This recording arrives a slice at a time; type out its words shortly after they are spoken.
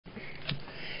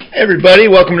Hey everybody,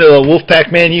 welcome to the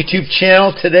Wolfpack Man YouTube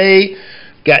channel. Today,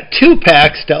 got two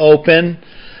packs to open.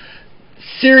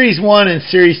 Series 1 and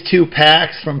Series 2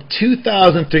 packs from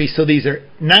 2003. So these are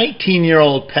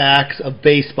 19-year-old packs of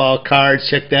baseball cards.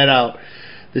 Check that out.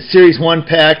 The Series 1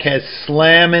 pack has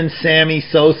Slammin' Sammy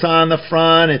Sosa on the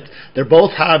front. They're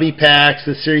both hobby packs.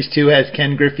 The Series 2 has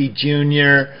Ken Griffey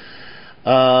Jr.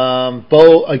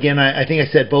 Again, I think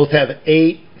I said both have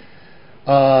 8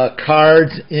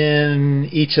 cards in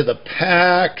each of the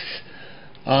packs.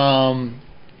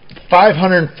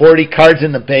 540 cards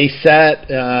in the base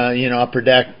set. Upper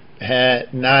Deck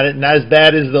had not as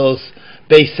bad as those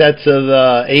base sets of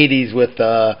the 80s with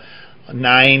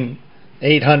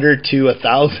 800 to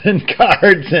 1,000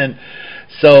 cards, and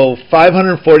so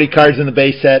 540 cards in the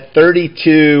base set.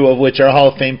 32 of which are Hall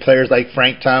of Fame players like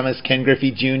Frank Thomas, Ken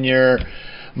Griffey Jr.,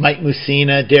 Mike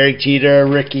Mussina, Derek Jeter,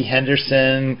 Rickey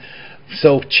Henderson.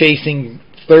 So chasing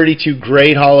 32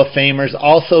 great Hall of Famers.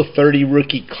 Also 30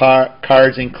 rookie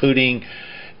cards, including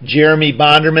Jeremy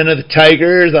Bonderman of the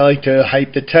Tigers. I like to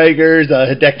hype the Tigers.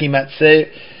 Hideki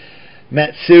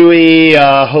Matsui,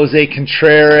 Jose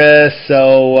Contreras.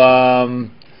 So,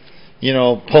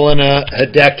 pulling a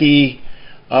Hideki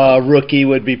rookie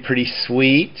would be pretty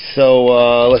sweet.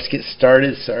 So let's get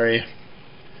started. Sorry,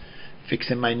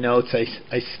 fixing my notes. I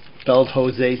spelled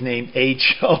Jose's name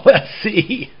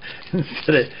H-O-S-E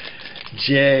instead of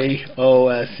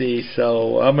J-O-S-E.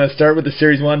 So I'm going to start with the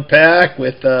Series 1 pack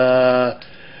with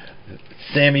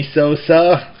Sammy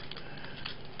Sosa.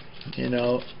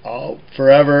 All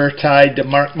forever tied to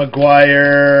Mark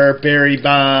McGwire, Barry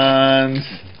Bonds.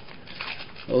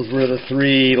 Those were the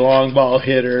 3 long ball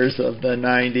hitters of the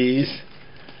 90s.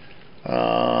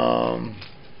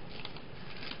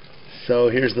 So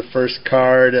here's the first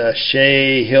card,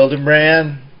 Shea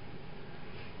Hildenbrand.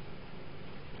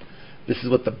 This is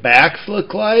what the backs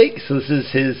look like. So this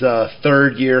is his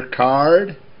 3rd year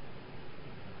card.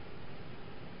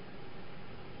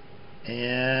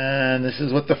 And this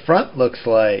is what the front looks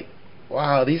like.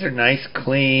 Wow, these are nice,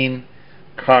 clean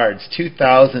cards.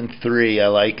 2003, I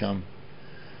like them.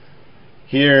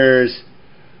 Here's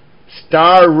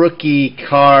star rookie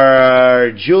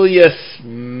card, Julius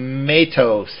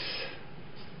Matos.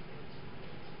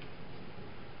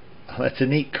 That's a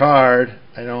neat card.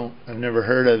 I've never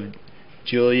heard of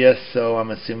Julius, so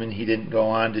I'm assuming he didn't go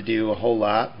on to do a whole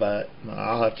lot, but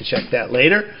I'll have to check that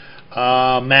later.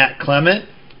 Matt Clement,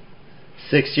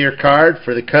 6-year card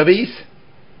for the Cubbies.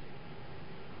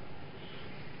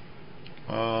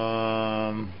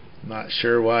 Not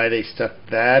sure why they stuck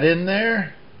that in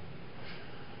there.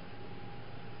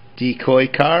 Decoy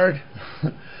card.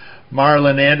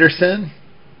 Marlon Anderson.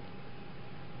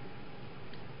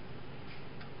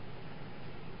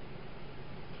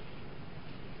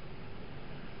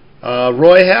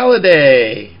 Roy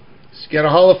Halladay. He's got a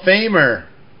Hall of Famer.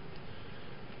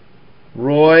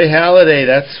 Roy Halladay,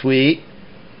 that's sweet.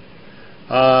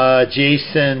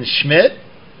 Jason Schmidt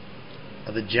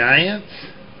of the Giants.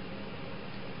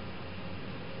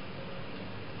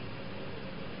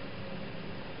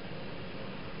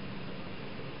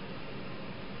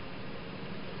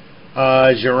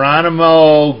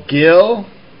 Geronimo Gil.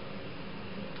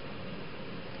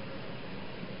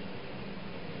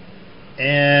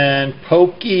 And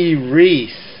Pokey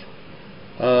Reese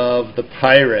of the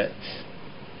Pirates.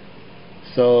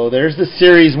 So there's the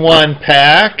Series 1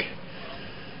 pack.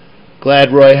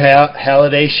 Glad Roy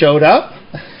Halladay showed up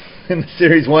in the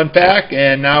Series 1 pack.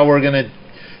 And now we're going to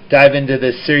dive into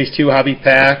the Series 2 hobby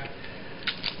pack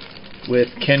with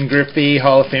Ken Griffey,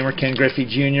 Hall of Famer Ken Griffey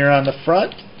Jr. on the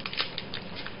front.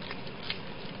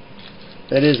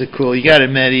 That is a cool, you got to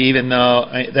admit, even though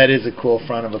that is a cool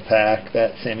front of a pack,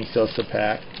 that Sammy Sosa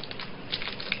pack.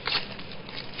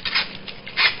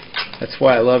 That's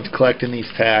why I loved collecting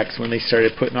these packs when they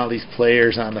started putting all these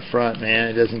players on the front, man.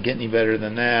 It doesn't get any better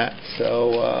than that.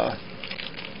 So,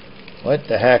 what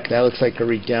the heck? That looks like a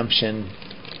redemption.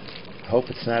 I hope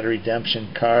it's not a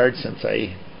redemption card since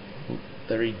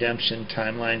the redemption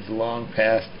timeline's long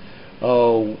past.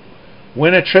 Oh,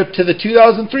 win a trip to the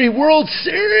 2003 World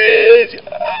Series.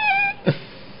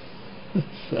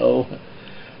 So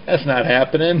that's not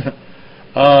happening.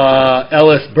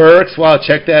 Ellis Burks. Wow,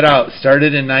 check that out.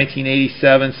 Started in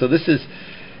 1987. So this is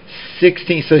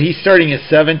 16. So he's starting his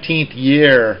 17th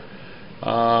year.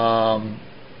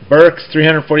 Burks'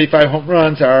 345 home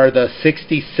runs are the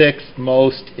 66th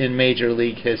most in Major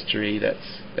League history.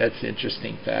 That's an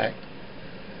interesting fact.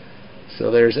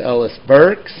 So there's Ellis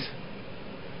Burks.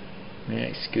 May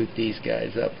I scoot these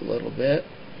guys up a little bit.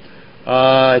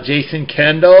 Jason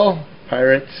Kendall,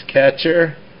 Pirates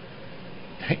catcher.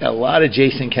 I got a lot of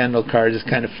Jason Kendall cards. It's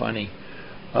kind of funny.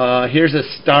 Here's a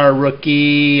star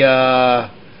rookie,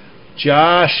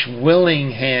 Josh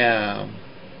Willingham.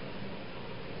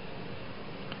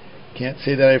 Can't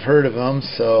say that I've heard of him,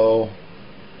 so.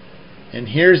 And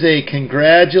here's a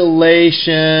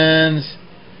congratulations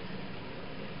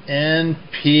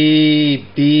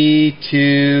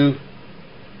NPB2.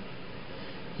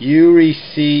 You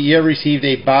have received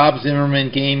a Bob Zimmerman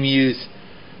Game Use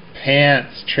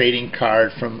Pants trading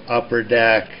card from Upper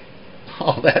Deck.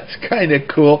 Oh, that's kind of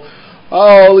cool.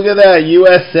 Oh, look at that.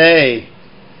 USA.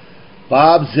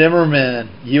 Bob Zimmerman,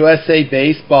 USA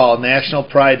Baseball, National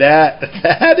Pride.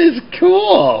 That is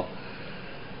cool.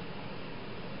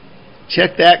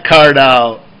 Check that card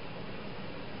out.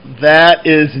 That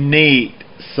is neat.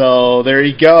 So there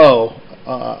you go.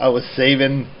 I was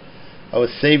saving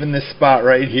this spot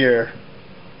right here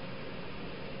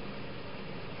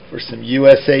for some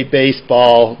USA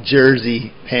Baseball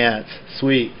jersey pants.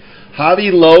 Sweet.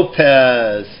 Javy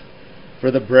Lopez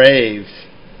for the Braves.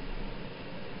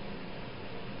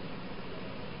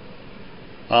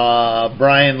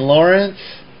 Brian Lawrence,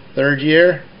 3rd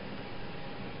year.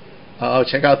 Oh,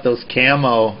 check out those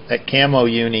that camo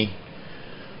uni.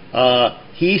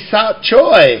 Hee Seop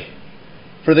Choi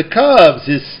for the Cubs.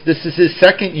 This is his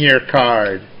 2nd year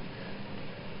card.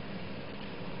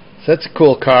 So that's a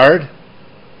cool card.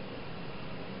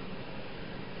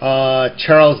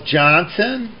 Charles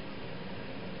Johnson.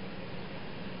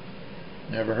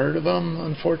 Never heard of him,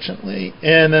 unfortunately.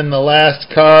 And then the last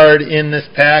card in this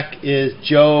pack is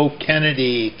Joe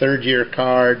Kennedy, 3rd year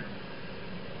card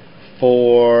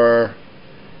for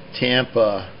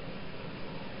Tampa.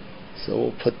 So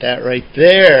we'll put that right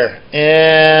there.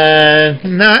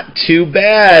 And not too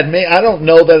bad. I don't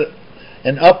know that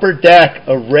an Upper Deck,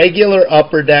 a regular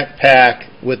Upper Deck pack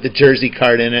with the jersey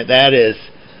card in it, that is,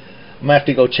 I'm going to have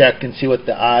to go check and see what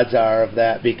the odds are of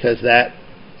that, because that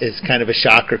is kind of a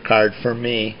shocker card for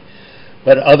me.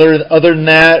 But other than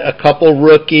that, a couple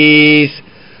rookies,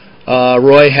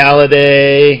 Roy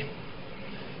Halladay,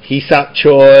 Hee Seop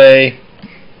Choi.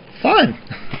 Fun.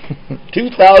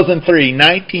 2003,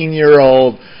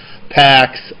 19-year-old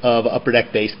packs of Upper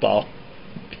Deck Baseball.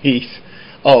 Peace.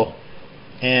 Oh,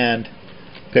 and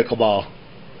pickleball.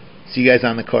 See you guys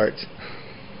on the courts.